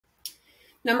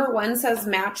Number 1 says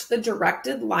match the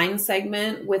directed line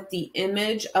segment with the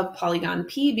image of polygon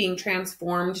P being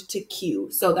transformed to Q.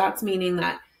 So that's meaning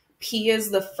that P is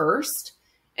the first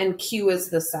and Q is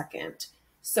the second.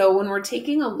 So when we're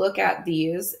taking a look at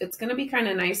these, it's going to be kind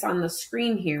of nice on the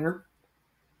screen here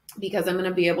because I'm going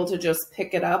to be able to just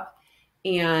pick it up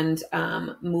and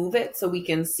move it so we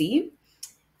can see.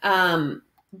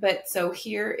 But so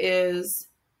here is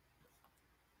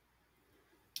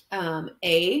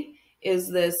A is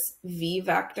this V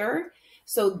vector.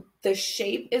 So the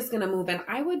shape is going to move, and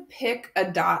I would pick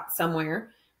a dot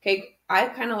somewhere. Okay, I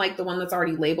kind of like the one that's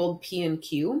already labeled P and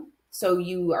Q. So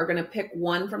you are going to pick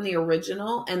one from the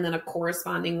original and then a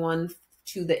corresponding one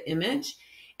to the image.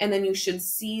 And then you should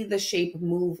see the shape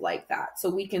move like that. So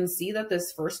we can see that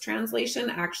this first translation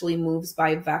actually moves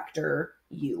by vector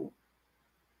U.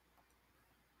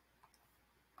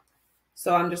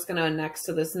 So I'm just going to, next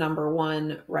to this number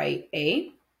 1, write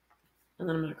A. And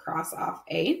then I'm going to cross off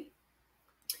A.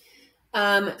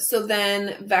 So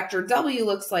then vector W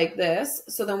looks like this.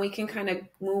 So then we can kind of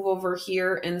move over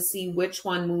here and see which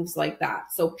one moves like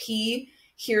that. So P,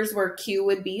 here's where Q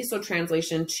would be. So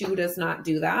translation 2 does not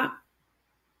do that.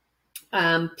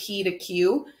 P to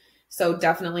Q. So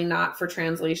definitely not for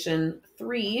translation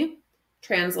 3.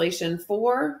 Translation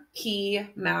 4, P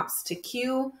maps to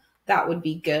Q. That would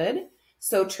be good.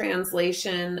 So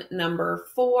translation number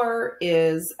 4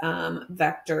 is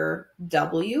vector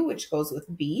W, which goes with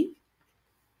B.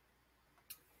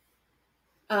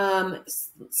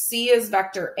 C is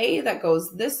vector A that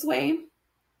goes this way.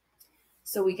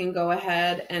 So we can go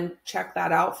ahead and check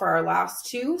that out for our last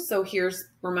 2. So here's,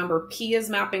 remember, P is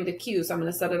mapping to Q. So I'm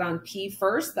going to set it on P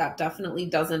first. That definitely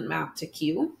doesn't map to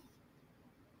Q.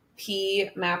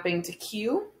 P mapping to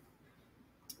Q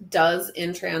does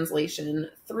in translation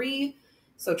 3.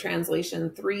 So translation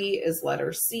 3 is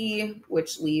letter C,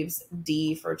 which leaves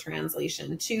D for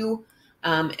translation 2.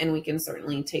 And we can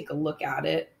certainly take a look at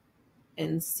it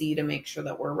and see to make sure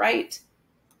that we're right.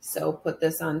 So put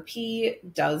this on P,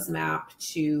 does map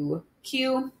to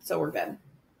Q, so we're good.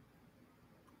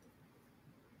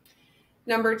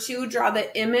 Number 2, draw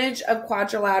the image of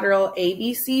quadrilateral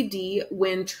ABCD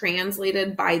when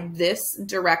translated by this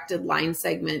directed line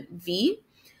segment V.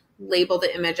 Label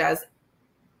the image as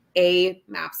A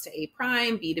maps to A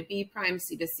prime, B to B prime,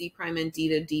 C to C prime, and D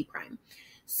to D prime.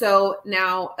 So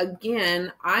now,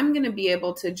 again, I'm going to be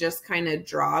able to just kind of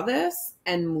draw this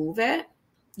and move it.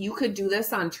 You could do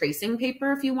this on tracing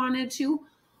paper if you wanted to,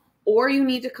 or you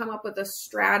need to come up with a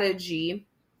strategy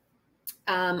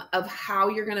of how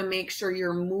you're going to make sure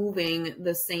you're moving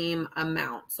the same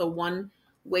amount. So one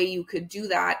way you could do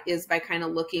that is by kind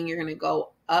of looking, you're going to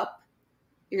go up,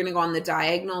 you're going to go on the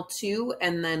diagonal 2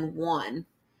 and then 1.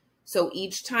 So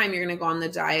each time you're going to go on the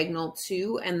diagonal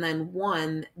 2 and then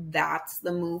 1, that's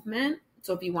the movement.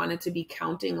 So if you wanted to be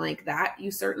counting like that,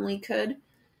 you certainly could.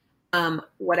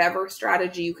 Whatever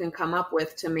strategy you can come up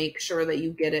with to make sure that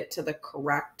you get it to the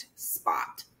correct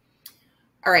spot.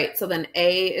 All right, so then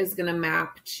A is going to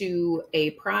map to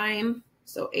A prime.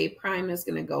 So A prime is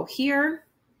going to go here.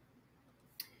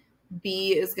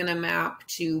 B is going to map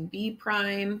to B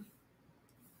prime,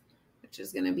 which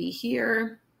is going to be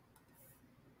here.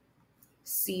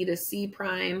 C to C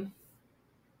prime,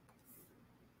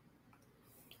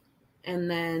 and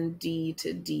then D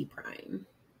to D prime.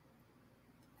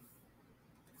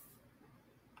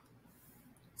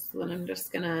 So then I'm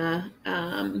just gonna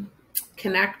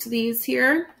connect these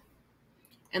here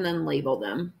and then label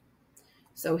them.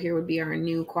 So here would be our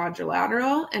new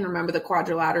quadrilateral. And remember, the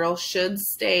quadrilateral should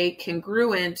stay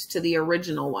congruent to the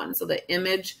original one. So the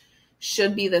image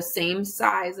should be the same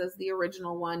size as the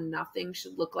original one. Nothing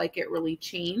should look like it really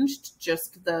changed,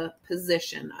 just the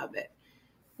position of it.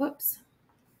 Whoops.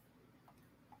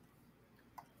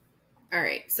 All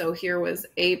right, so here was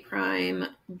A prime,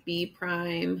 B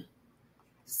prime,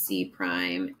 C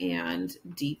prime, and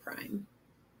D prime.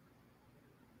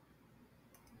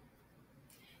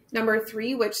 Number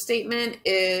 3, which statement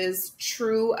is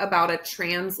true about a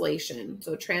translation?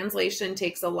 So translation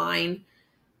takes a line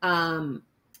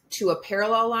to a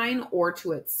parallel line or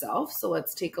to itself. So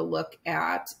let's take a look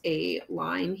at a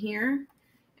line here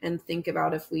and think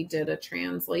about if we did a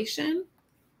translation.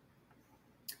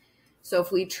 So if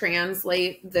we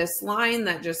translate this line,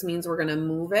 that just means we're going to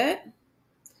move it.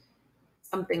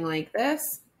 Something like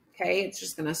this. Okay, it's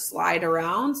just going to slide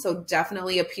around. So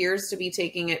definitely appears to be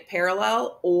taking it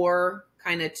parallel or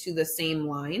kind of to the same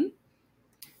line.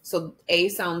 So A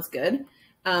sounds good.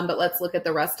 But let's look at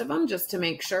the rest of them just to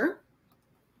make sure.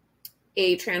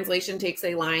 A translation takes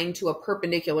a line to a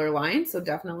perpendicular line, so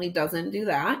definitely doesn't do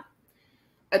that.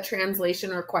 A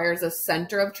translation requires a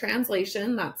center of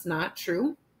translation. That's not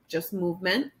true, just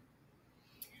movement.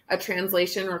 A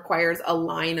translation requires a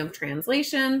line of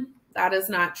translation. That is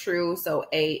not true, so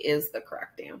A is the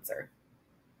correct answer.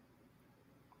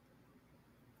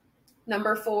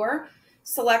 Number 4,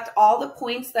 select all the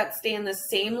points that stay in the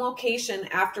same location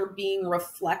after being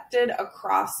reflected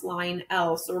across line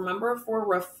L. So remember, if we're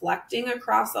reflecting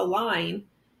across a line,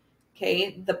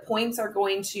 okay, the points are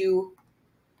going to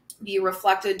be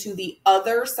reflected to the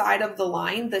other side of the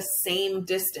line the same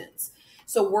distance.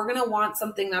 So we're going to want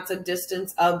something that's a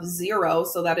distance of 0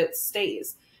 so that it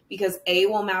stays, because A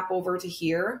will map over to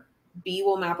here, B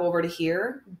will map over to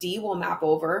here, D will map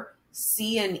over,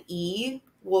 C and E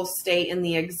will stay in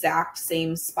the exact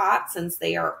same spot since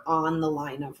they are on the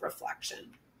line of reflection.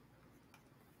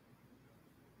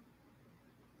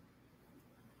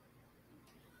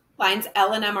 Lines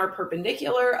L and M are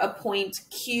perpendicular. A point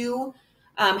Q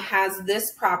has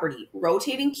this property,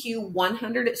 rotating Q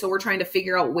 100. So we're trying to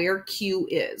figure out where Q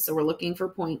is. So we're looking for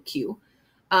point Q.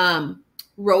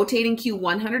 Rotating Q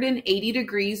 180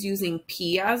 degrees using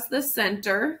P as the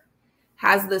center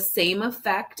has the same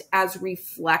effect as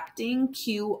reflecting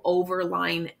Q over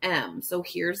line M. So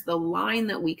here's the line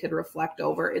that we could reflect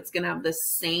over. It's going to have the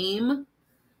same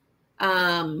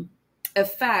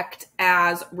effect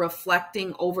as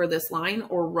reflecting over this line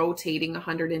or rotating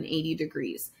 180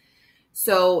 degrees.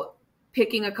 So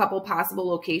picking a couple possible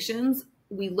locations,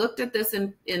 we looked at this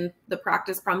in the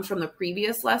practice problems from the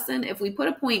previous lesson. If we put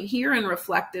a point here and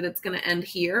reflect it, it's going to end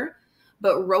here,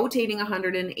 but rotating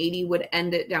 180 would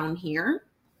end it down here.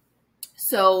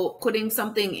 So putting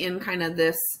something in kind of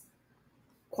this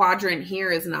quadrant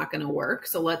here is not going to work.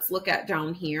 So let's look at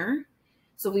down here.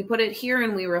 So if we put it here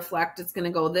and we reflect, it's going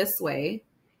to go this way.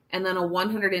 And then a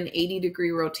 180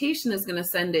 degree rotation is going to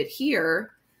send it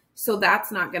here. So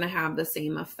that's not going to have the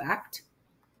same effect.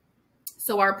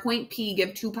 So our point P,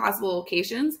 give two possible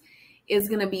locations, is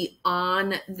going to be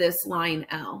on this line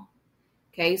L.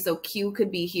 Okay, so Q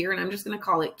could be here, and I'm just going to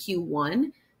call it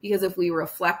Q1, because if we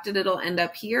reflect it, it'll end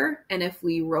up here. And if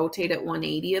we rotate it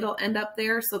 180, it'll end up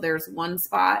there. So there's one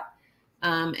spot,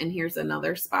 and here's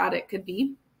another spot it could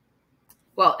be.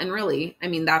 Well, and really, I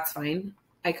mean, that's fine.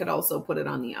 I could also put it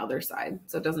on the other side.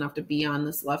 So it doesn't have to be on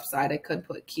this left side. I could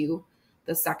put Q,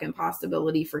 the second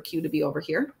possibility for Q to be over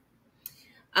here.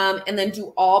 And then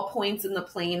do all points in the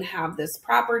plane have this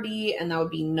property? And that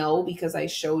would be no, because I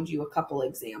showed you a couple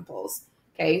examples.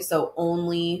 Okay, so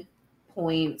only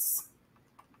points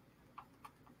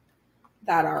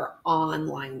that are on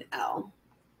line L.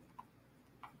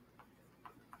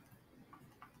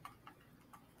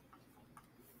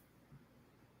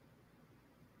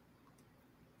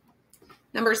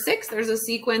 Number 6, there's a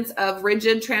sequence of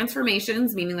rigid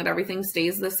transformations, meaning that everything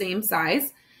stays the same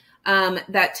size,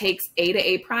 that takes A to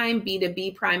A prime, B to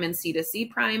B prime, and C to C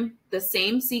prime. The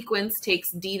same sequence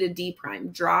takes D to D prime.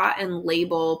 Draw and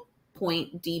label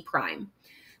point D prime.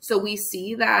 So we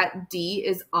see that D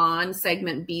is on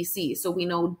segment BC. So we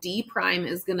know D prime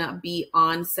is going to be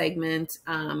on segment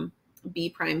B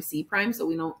prime, C prime. So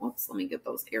we know, oops, let me get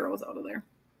those arrows out of there.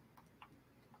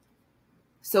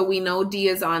 So we know D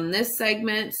is on this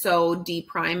segment, so D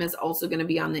prime is also going to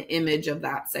be on the image of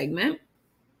that segment.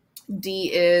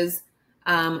 D is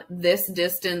this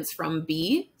distance from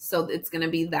B, so it's going to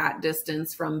be that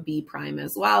distance from B prime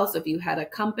as well. So if you had a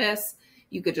compass,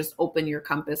 you could just open your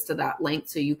compass to that length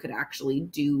so you could actually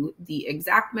do the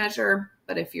exact measure.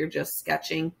 But if you're just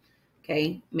sketching,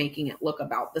 okay, making it look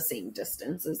about the same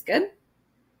distance is good.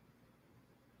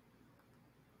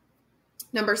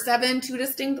 Number 7, two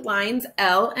distinct lines,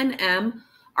 L and M,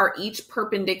 are each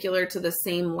perpendicular to the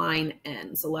same line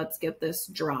N. So let's get this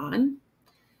drawn.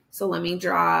 So let me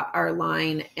draw our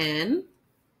line N,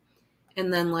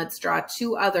 and then let's draw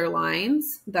two other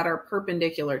lines that are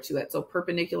perpendicular to it. So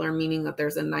perpendicular meaning that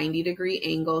there's a 90-degree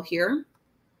angle here.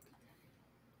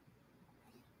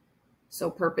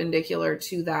 So perpendicular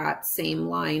to that same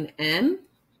line N.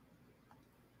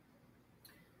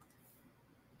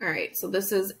 All right, so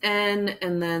this is N,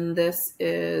 and then this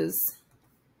is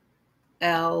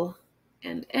L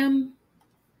and M.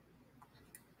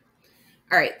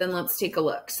 All right, then let's take a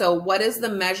look. So what is the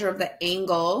measure of the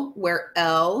angle where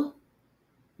L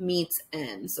meets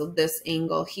N? So this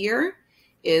angle here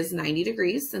is 90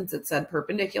 degrees since it said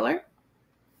perpendicular.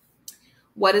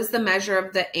 What is the measure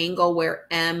of the angle where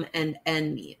M and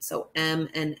N meet? So M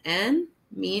and N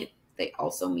meet, they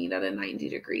also meet at a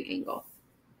 90-degree angle.